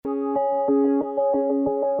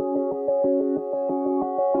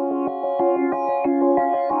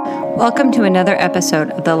Welcome to another episode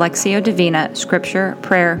of the Lectio Divina Scripture,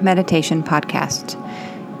 Prayer, Meditation Podcast.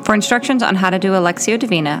 For instructions on how to do a Lectio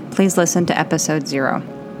Divina, please listen to episode 0.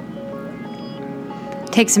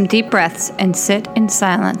 Take some deep breaths and sit in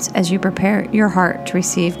silence as you prepare your heart to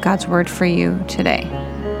receive God's word for you today.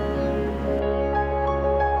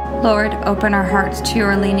 Lord, open our hearts to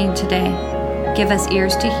your leading today. Give us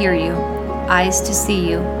ears to hear you, eyes to see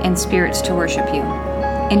you, and spirits to worship you.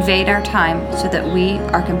 Invade our time so that we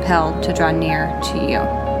are compelled to draw near to you.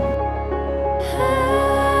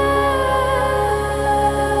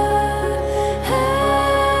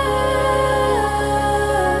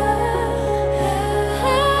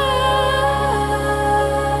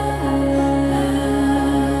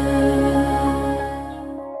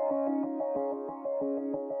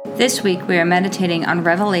 This week we are meditating on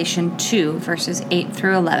Revelation 2, verses 8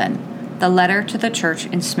 through 11, the letter to the church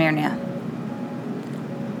in Smyrna.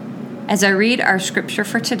 As I read our scripture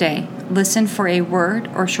for today, listen for a word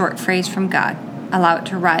or short phrase from God. Allow it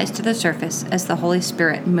to rise to the surface as the Holy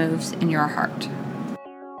Spirit moves in your heart.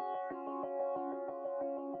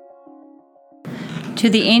 To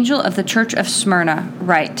the angel of the church of Smyrna,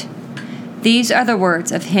 write, These are the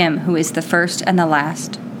words of him who is the first and the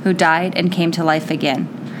last, who died and came to life again.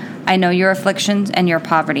 I know your afflictions and your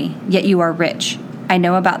poverty, yet you are rich. I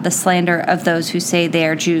know about the slander of those who say they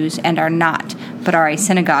are Jews and are not, but are a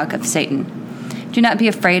synagogue of Satan. Do not be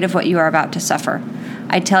afraid of what you are about to suffer.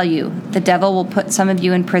 I tell you, the devil will put some of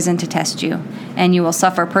you in prison to test you, and you will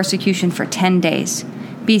suffer persecution for 10 days.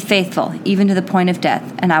 Be faithful, even to the point of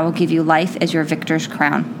death, and I will give you life as your victor's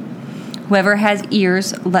crown. Whoever has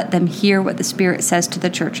ears, let them hear what the Spirit says to the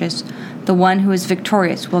churches. The one who is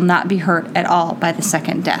victorious will not be hurt at all by the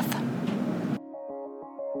second death.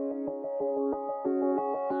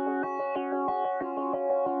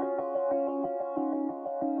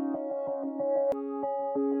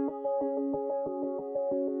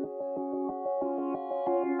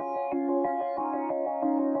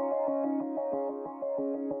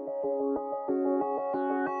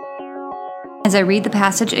 As I read the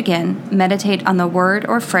passage again, meditate on the word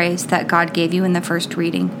or phrase that God gave you in the first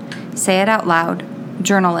reading. Say it out loud,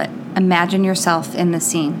 journal it, imagine yourself in the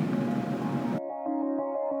scene.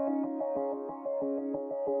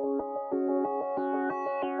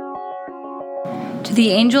 To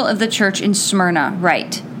the angel of the church in Smyrna,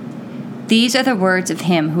 write, These are the words of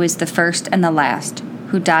him who is the first and the last,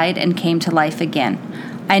 who died and came to life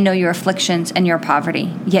again. I know your afflictions and your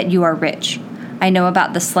poverty, yet you are rich. I know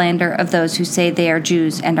about the slander of those who say they are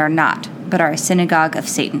Jews and are not, but are a synagogue of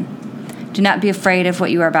Satan. Do not be afraid of what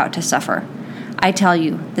you are about to suffer. I tell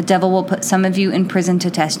you, the devil will put some of you in prison to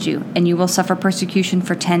test you, and you will suffer persecution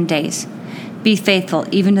for 10 days. Be faithful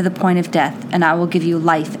even to the point of death, and I will give you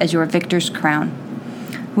life as your victor's crown.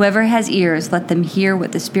 Whoever has ears, let them hear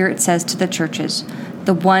what the Spirit says to the churches.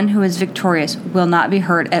 The one who is victorious will not be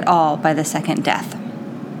hurt at all by the second death.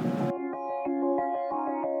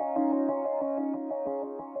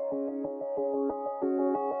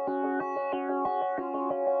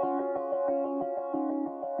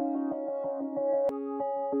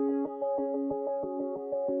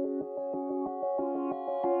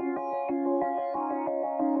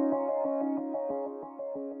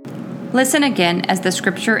 Listen again as the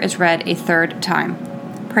scripture is read a third time.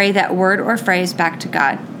 Pray that word or phrase back to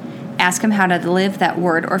God. Ask him how to live that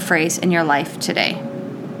word or phrase in your life today.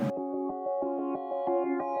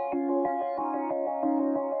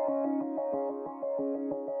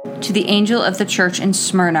 To the angel of the church in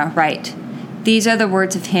Smyrna, write, These are the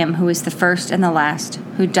words of him who is the first and the last,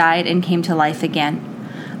 who died and came to life again.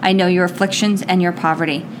 I know your afflictions and your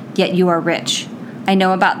poverty, yet you are rich. I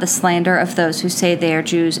know about the slander of those who say they are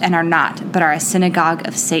Jews and are not, but are a synagogue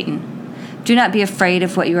of Satan. Do not be afraid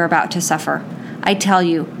of what you are about to suffer. I tell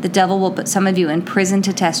you, the devil will put some of you in prison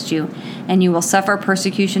to test you, and you will suffer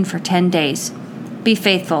persecution for 10 days. Be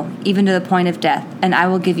faithful, even to the point of death, and I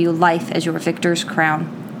will give you life as your victor's crown.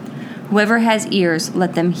 Whoever has ears,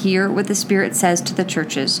 let them hear what the Spirit says to the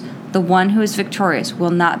churches. The one who is victorious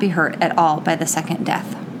will not be hurt at all by the second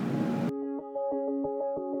death.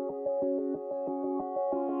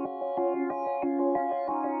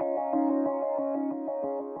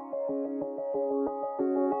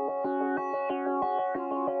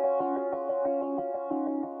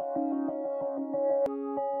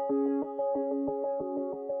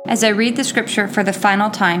 As I read the scripture for the final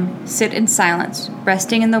time, sit in silence,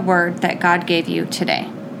 resting in the word that God gave you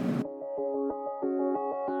today.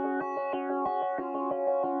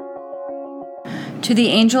 To the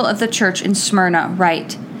angel of the church in Smyrna,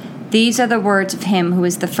 write, These are the words of him who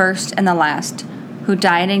is the first and the last, who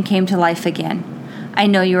died and came to life again. I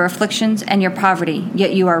know your afflictions and your poverty,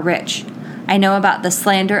 yet you are rich. I know about the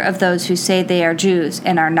slander of those who say they are Jews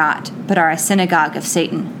and are not, but are a synagogue of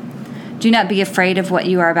Satan. Do not be afraid of what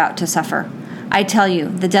you are about to suffer. I tell you,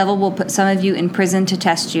 the devil will put some of you in prison to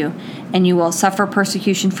test you, and you will suffer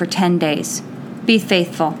persecution for 10 days. Be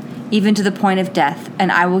faithful, even to the point of death,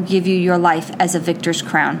 and I will give you your life as a victor's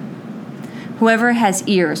crown. Whoever has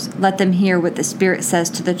ears, let them hear what the Spirit says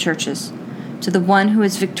to the churches. To the one who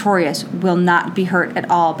is victorious will not be hurt at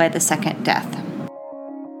all by the second death.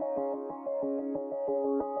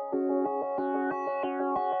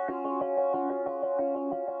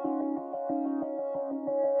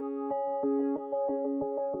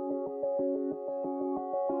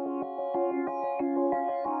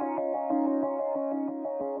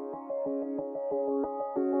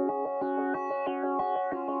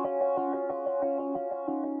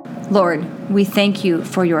 Lord, we thank you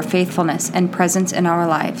for your faithfulness and presence in our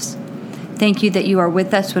lives. Thank you that you are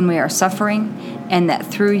with us when we are suffering, and that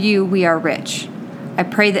through you we are rich. I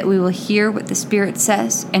pray that we will hear what the Spirit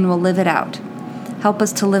says and will live it out. Help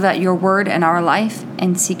us to live out your word in our life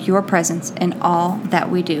and seek your presence in all that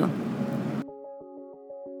we do.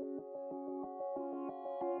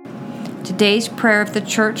 Today's prayer of the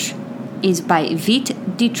church is by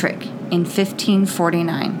Veit Dietrich in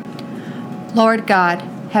 1549. Lord God,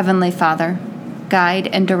 Heavenly Father, guide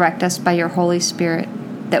and direct us by your Holy Spirit,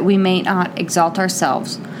 that we may not exalt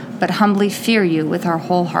ourselves, but humbly fear you with our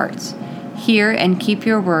whole hearts. Hear and keep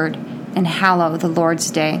your word, and hallow the Lord's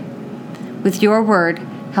day. With your word,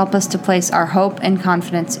 help us to place our hope and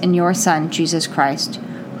confidence in your Son, Jesus Christ,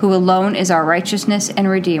 who alone is our righteousness and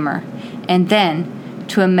Redeemer, and then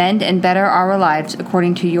to amend and better our lives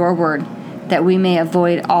according to your word, that we may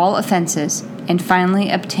avoid all offenses and finally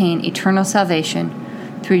obtain eternal salvation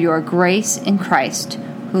through your grace in Christ,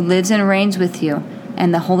 who lives and reigns with you,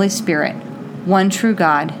 and the Holy Spirit, one true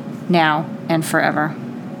God, now and forever.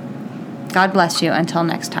 God bless you until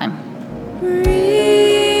next time.